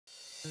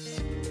In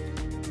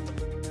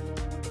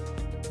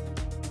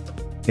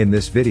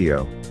this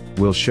video,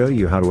 we'll show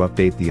you how to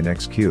update the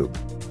Innex Cube.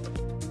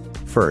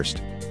 First,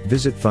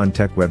 visit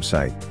FunTech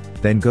website,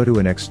 then go to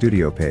Innex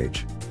Studio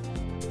page.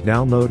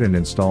 Download and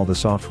install the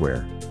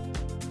software.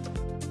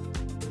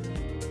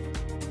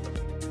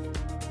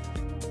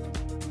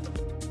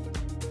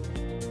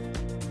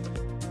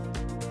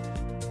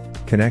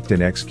 Connect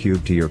Innex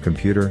Cube to your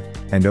computer,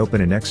 and open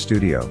Innex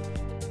Studio.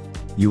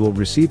 You will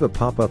receive a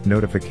pop-up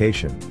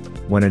notification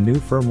when a new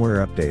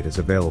firmware update is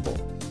available.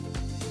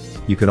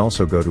 You can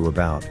also go to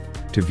About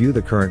to view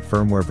the current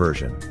firmware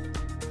version.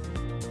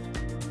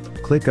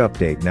 Click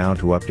Update Now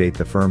to update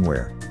the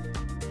firmware.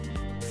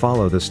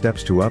 Follow the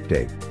steps to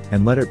update,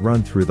 and let it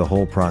run through the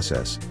whole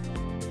process.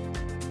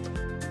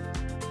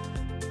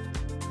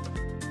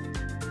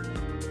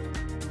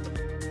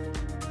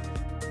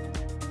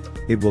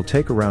 It will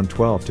take around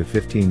 12 to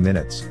 15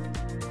 minutes.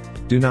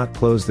 Do not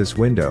close this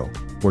window,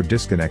 or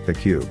disconnect the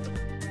cube.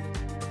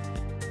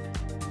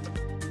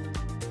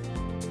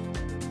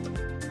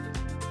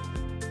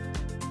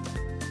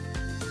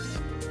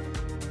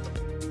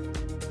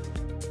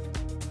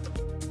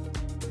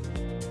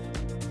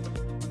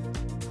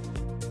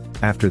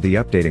 After the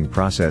updating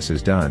process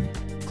is done,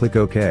 click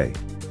OK.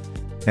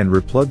 And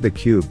replug the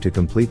cube to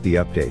complete the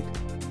update.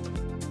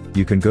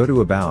 You can go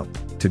to About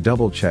to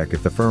double check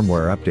if the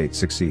firmware update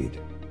succeed.